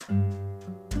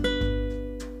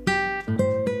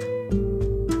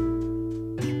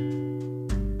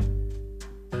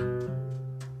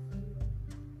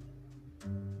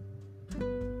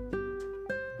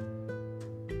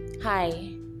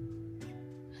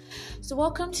So,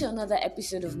 welcome to another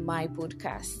episode of my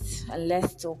podcast, and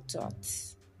Let's Talk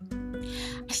Thoughts.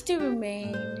 I still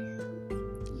remain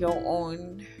your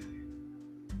own.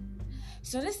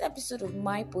 So, in this episode of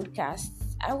my podcast,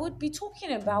 I would be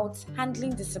talking about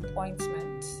handling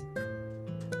disappointment.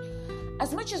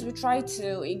 As much as we try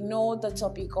to ignore the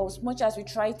topic, or as much as we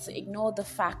try to ignore the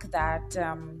fact that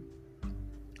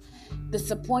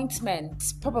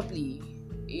disappointment probably,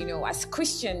 as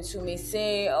Christians who may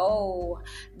say, oh,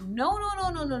 no,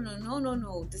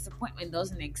 disappointment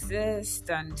doesn't exist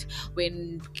and we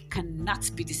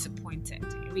cannot be disappointed.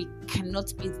 We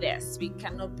cannot be this, we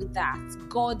cannot be that.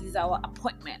 God is our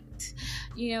appointment.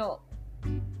 I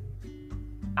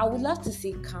would love to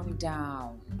say calm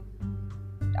down.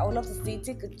 I would love to say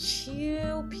take a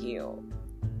chill pill.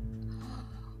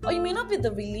 Or you may not be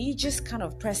the religious kind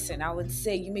of person, I would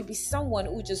say. You may be someone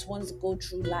who just wants to go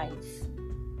through life.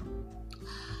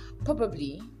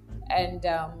 Probably. And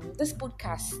this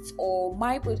podcast or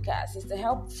my podcast is to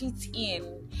help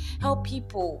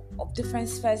people of different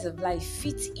spheres of life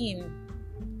fit in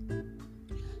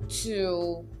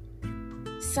to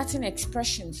certain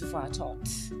expressions of our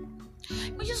thoughts.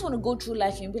 We just want to go through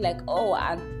life and be like, oh,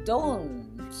 I don't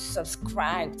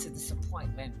subscribe to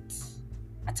disappointment.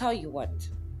 I tell you what,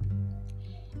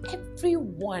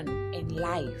 everyone in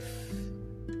life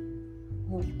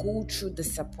will go through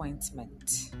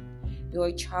disappointment. You're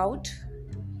a child,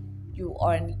 you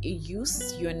are a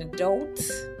youth, you're an adult,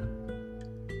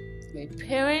 you're a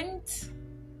parent.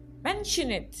 Mention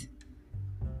it.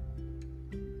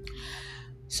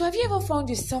 So have you ever found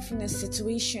yourself in a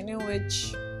situation in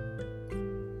which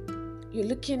you're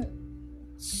looking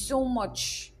so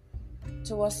much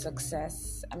towards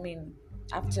success? I mean,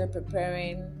 after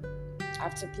preparing,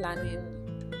 after planning,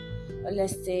 or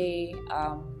let's say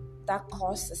that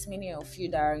course, as many of you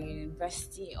that are in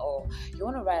university or you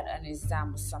want to write an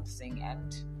exam or something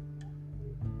and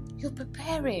you're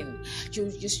preparing, you're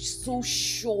so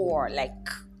sure. Like,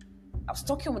 I was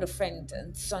talking with a friend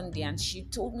on Sunday and she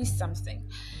told me something.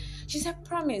 She said,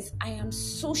 promise, I am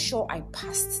so sure I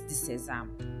passed this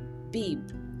exam.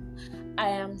 Babe, I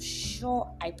am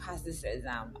sure I passed this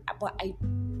exam, but I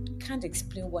can't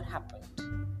explain what happened.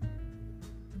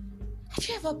 Have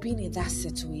you ever been in that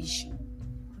situation?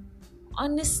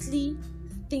 Honestly,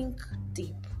 think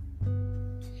deep.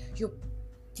 You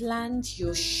planned,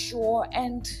 you're sure,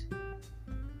 and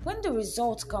when the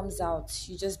result comes out,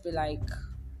 you just be like,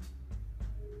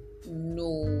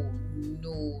 no,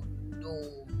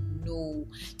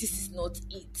 this is not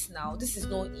it now. This is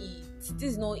not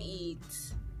it.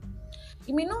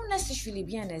 It may not necessarily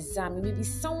be an exam. It may be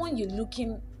someone you're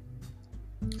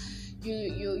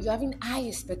having high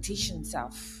expectations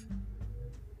of.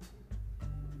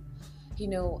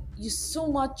 You so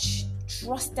much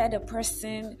trusted a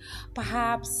person.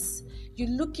 Perhaps you're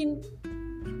looking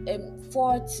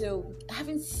forward to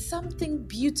having something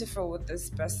beautiful with this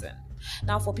person.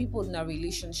 Now, for people in a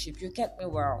relationship, you get me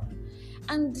well.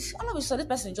 And all of a sudden,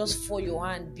 this person just fall your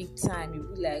hand big time.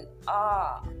 You'll be like,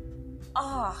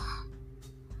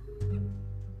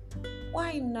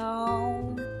 why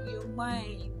now? You're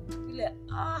mine. You'll be like,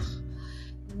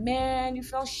 man, you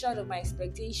fell short of my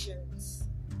expectations.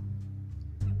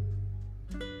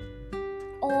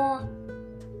 Or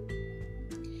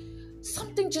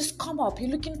something just come up.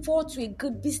 You're looking forward to a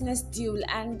good business deal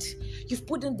and you've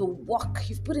put in the work,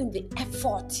 you've put in the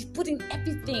effort, you've put in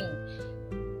everything,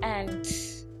 and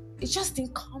it just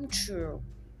didn't come true.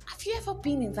 Have you ever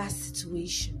been in that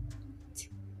situation?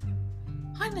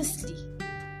 Honestly,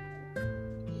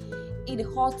 it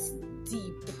hurts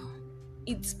deep.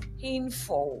 It's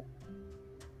painful.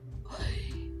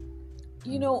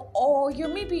 Or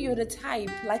you're the type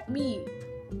like me.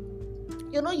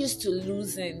 You're not used to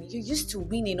losing. You're used to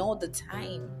winning all the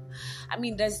time. I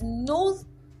mean, there's no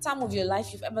time of your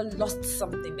life you've ever lost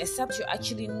something except you're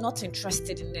actually not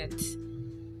interested in it.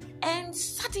 And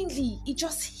suddenly, it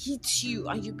just hits you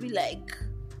and you'll be like,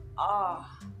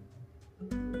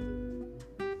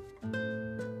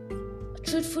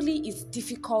 Truthfully, it's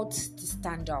difficult to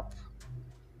stand up.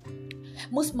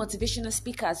 Most motivational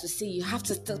speakers will say you have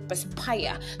to still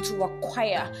perspire, to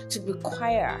acquire, to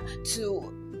require,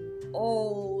 to...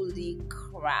 Holy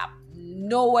crap.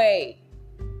 No way.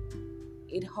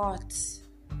 It hurts.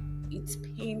 It's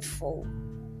painful.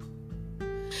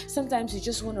 Sometimes you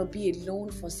just want to be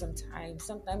alone for some time.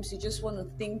 Sometimes you just want to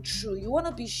think through. You want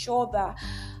to be sure that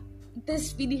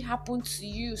this really happened to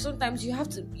you. Sometimes you have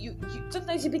to,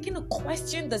 sometimes you begin to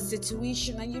question the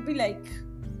situation and you'll be like,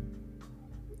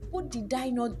 what did I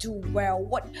not do well?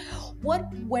 What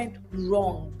went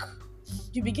wrong?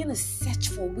 You begin to search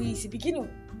for ways. You begin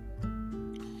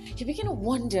to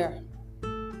wonder,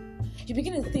 You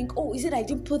begin to think, oh, is it I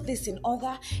didn't put this in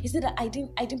order? Is it that I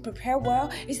didn't prepare well?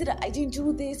 Is it that I didn't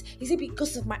do this? Is it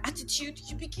because of my attitude?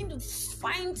 You begin to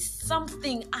find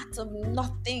something out of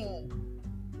nothing.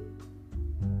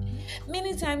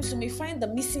 Many times we may find the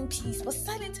missing piece, but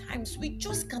certain times we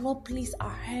just cannot place our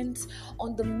hands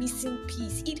on the missing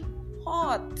piece. It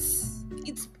hurts.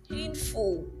 It's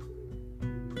painful.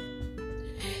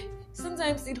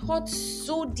 Sometimes it hurts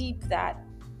so deep that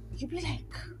you be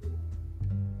like,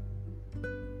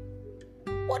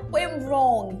 what went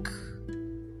wrong?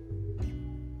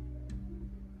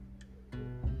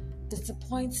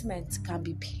 Disappointment can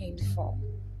be painful.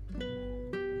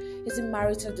 Is it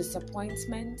marital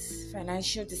disappointment,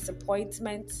 financial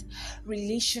disappointment,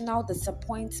 relational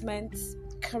disappointment,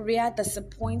 career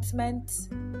disappointment?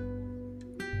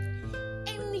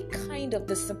 Any kind of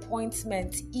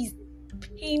disappointment is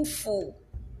painful.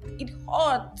 It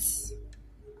hurts.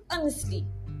 Honestly.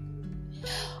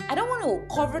 I don't want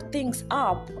to cover things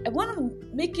up. I want to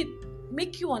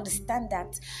make you understand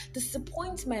that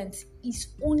disappointment is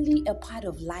only a part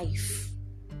of life.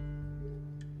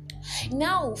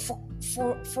 Now,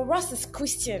 for us as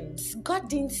Christians, God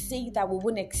didn't say that we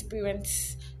wouldn't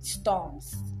experience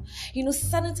storms.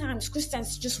 Certain times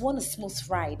Christians just want a smooth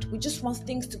ride. We just want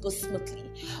things to go smoothly.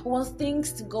 We want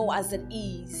things to go as it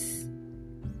is.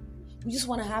 We just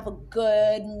want to have a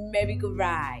good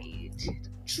merry-go-round.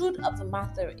 Truth of the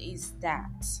matter is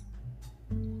that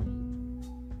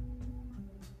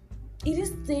it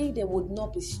didn't say there would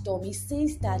not be storm. It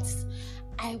says that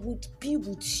I would be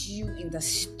with you in the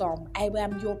storm. I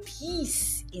am your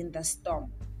peace in the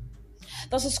storm.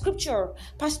 There's a scripture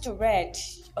Pastor read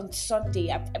on Sunday.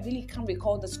 I really can't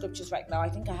recall the scriptures right now. I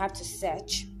think I have to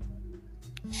search.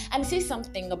 And it says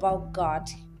something about God.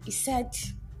 He said,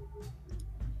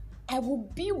 I will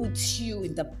be with you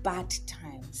in the bad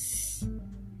times.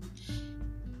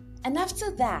 And after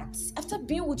that, after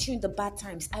being with you in the bad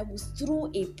times, I will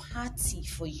throw a party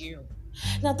for you.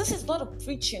 Now, this is not a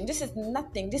preaching. This is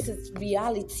nothing. This is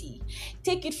reality.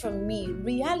 Take it from me.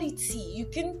 Reality. You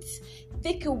can't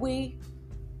take away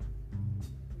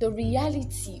the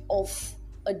reality of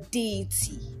a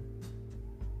deity.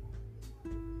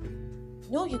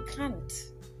 No, you can't.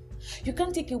 You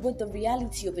can't take away the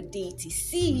reality of a deity.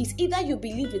 See, it's either you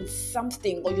believe in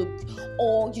something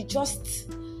or you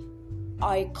just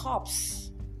are a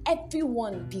corpse.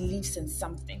 Everyone believes in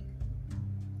something.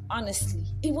 Honestly,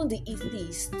 even the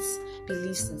atheists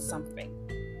believes in something.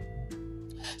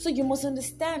 So you must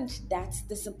understand that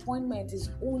disappointment is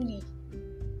only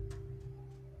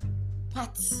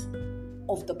part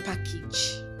of the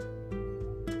package.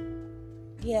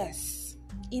 Yes,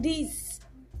 it is.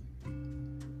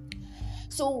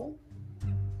 So,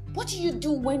 what do you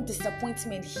do when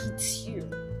disappointment hits you?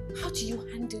 How do you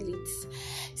handle it?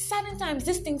 Certain times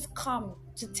these things come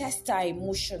to test our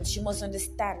emotions. You must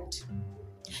understand.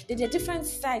 There are different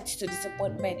sides to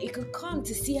disappointment. It could come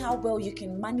to see how well you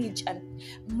can manage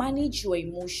your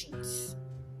emotions.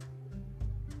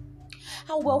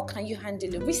 How well can you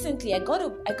handle it? Recently, I got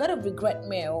a regret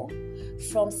mail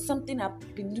from something I've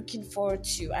been looking forward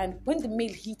to, and when the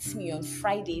mail hits me on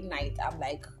Friday night, I'm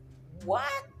like,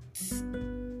 what?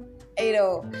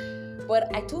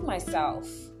 But I told myself,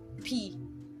 P,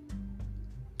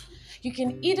 you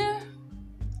can either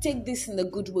take this in a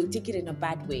good way, take it in a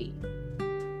bad way.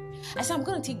 I said, I'm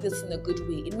going to take this in a good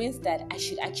way. It means that I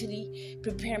should actually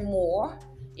prepare more,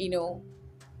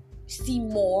 see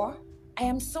more. I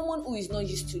am someone who is not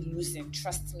used to losing.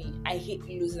 Trust me, I hate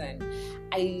losing.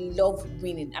 I love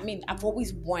winning. I mean, I've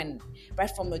always won,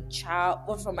 right from my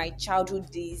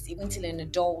childhood days, even till an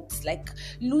adult. Like,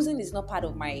 losing is not part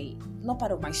of my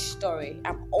story.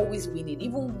 I'm always winning,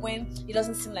 even when it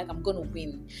doesn't seem like I'm gonna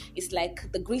win. It's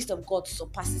like the grace of God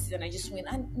surpasses it, and I just win.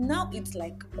 And now it's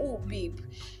like, oh, babe,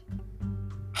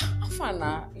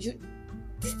 Afana,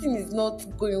 this thing is not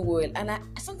going well. And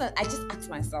sometimes I just ask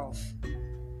myself,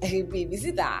 hey babe, is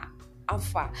it that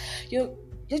Alpha? You're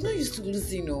not used to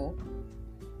losing,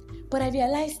 But I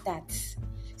realized that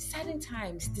certain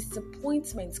times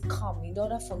disappointments come in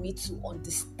order for me to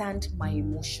understand my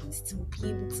emotions, to be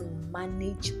able to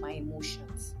manage my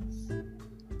emotions.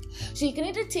 So you can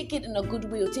either take it in a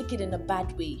good way or take it in a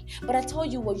bad way. But I tell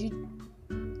you what, you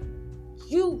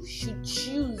should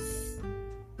choose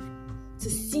to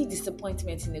see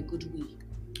disappointment in a good way.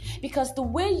 Because the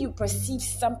way you perceive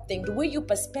something, the way your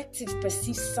perspective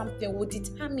perceives something will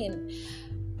determine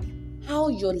how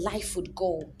your life would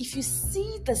go. If you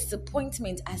see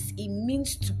disappointment as a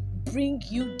means to bring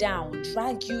you down,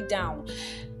 drag you down,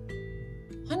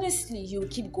 honestly, you'll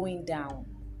keep going down.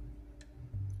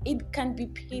 It can be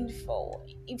painful.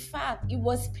 In fact, it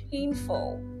was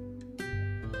painful.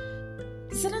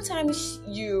 Certain times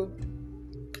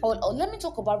or let me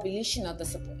talk about relational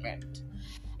disappointment.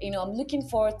 I'm looking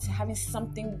forward to having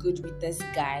something good with this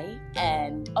guy,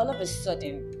 and all of a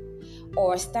sudden,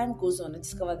 or as time goes on, I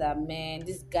discover that, man,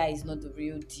 this guy is not the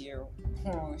real deal.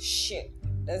 Oh, shit.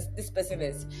 This person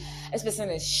is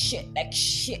shit, like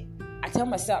shit. I tell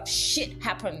myself, shit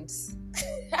happens.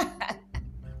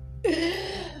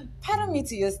 Pardon me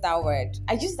to use that word.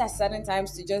 I use that certain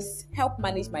times to just help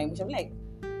manage my emotion. I'm like,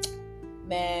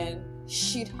 man,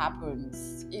 shit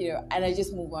happens, and I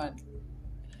just move on.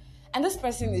 And this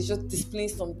person is just displaying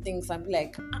some things and be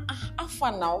like, how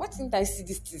far now? Why didn't I see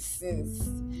this since?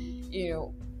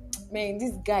 Man,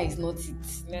 this guy is not it.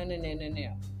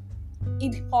 No.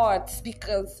 It hurts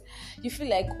because you feel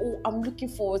like, oh, I'm looking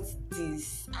forward to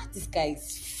this. This guy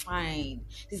is fine.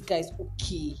 This guy is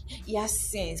okay. He has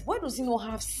sense. Why does he not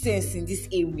have sense in this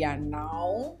area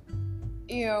now?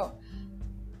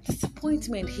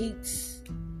 Disappointment hits.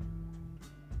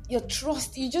 Your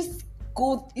trust just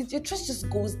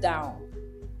goes down.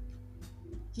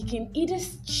 You can either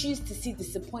choose to see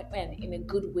disappointment in a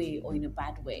good way or in a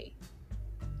bad way.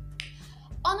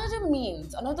 Another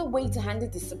way to handle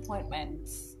disappointment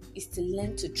is to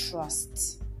learn to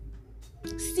trust.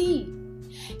 See,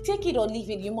 take it or leave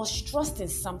it, you must trust in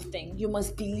something. You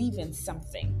must believe in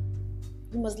something.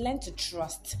 You must learn to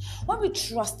trust. When we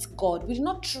trust God, we do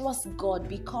not trust God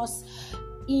because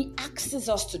He asks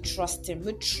us to trust Him.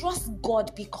 We trust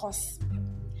God because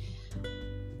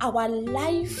our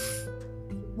life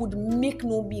would make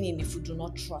no meaning if we do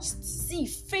not trust. See,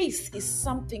 faith is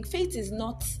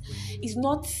not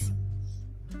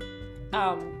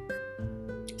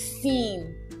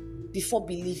seeing before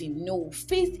believing. No,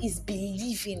 faith is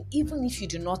believing even if you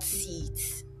do not see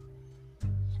it.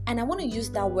 And I want to use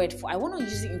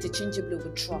it interchangeably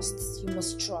with trust. You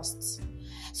must trust.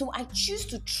 So I choose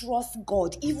to trust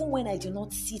God even when I do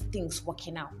not see things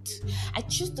working out. I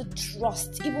choose to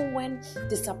trust even when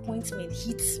disappointment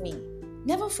hits me.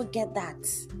 Never forget that.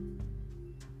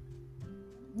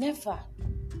 Never.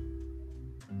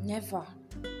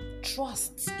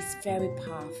 Trust is very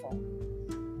powerful.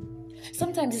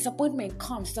 Sometimes disappointment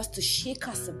comes just to shake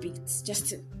us a bit, just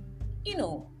to,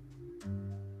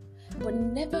 But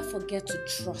never forget to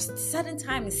trust. Certain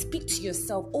times, speak to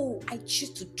yourself, oh, I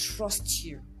choose to trust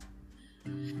you.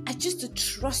 I choose to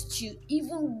trust you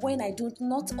even when I do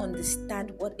not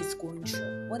understand what is going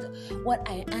through, what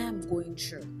I am going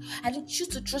through. I choose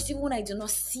to trust even when I do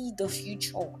not see the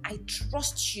future. I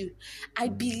trust you. I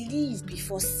believe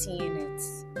before seeing it.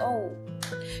 Oh,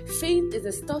 faith is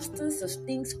the substance of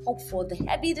things hoped for, the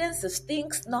evidence of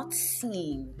things not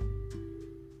seen.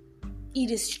 It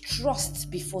is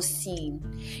trust before seeing.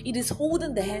 It is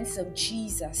holding the hands of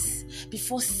Jesus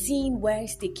before seeing where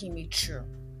He's taking me through.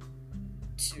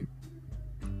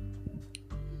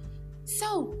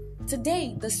 So,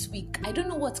 this week, I don't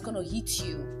know what's going to hit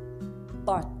you,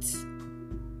 but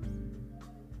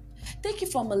take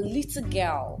it from a little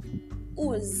girl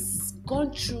who has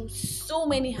gone through so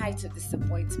many heights of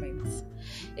disappointment.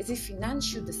 Is it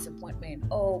financial disappointment?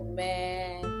 Oh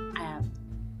man, I have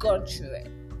gone through it.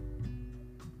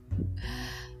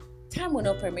 Time will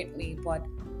not permit me, but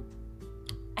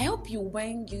I hope you're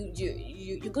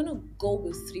gonna go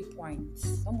with 3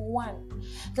 points. Number 1,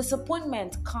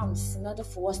 disappointment comes in order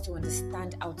for us to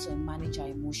understand how to manage our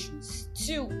emotions.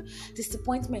 2,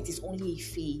 disappointment is only a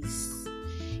phase.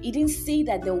 He didn't say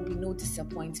that there will be no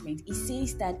disappointment. He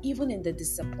says that even in the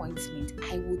disappointment,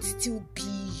 I would still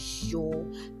be your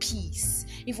peace.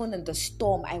 Even in the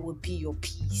storm, I will be your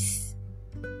peace.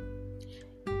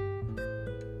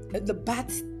 In the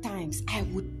bad times, I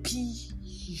would be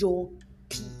your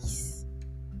peace.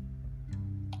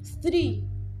 3,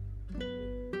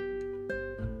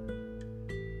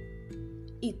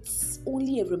 it's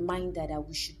only a reminder that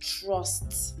we should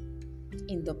trust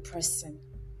in the person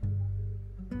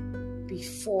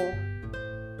before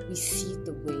we see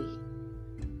the way.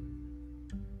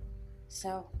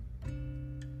 So,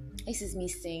 this is me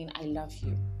saying I love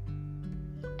you.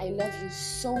 I love you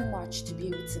so much to be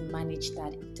able to manage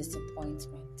that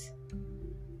disappointment.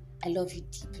 I love you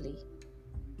deeply.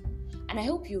 And I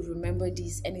hope you remember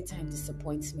this anytime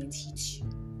disappointment hits you.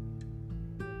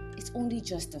 It's only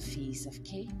just a phase,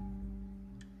 okay?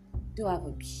 Do have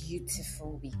a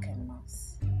beautiful weekend,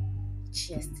 Mouse.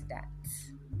 Cheers to that.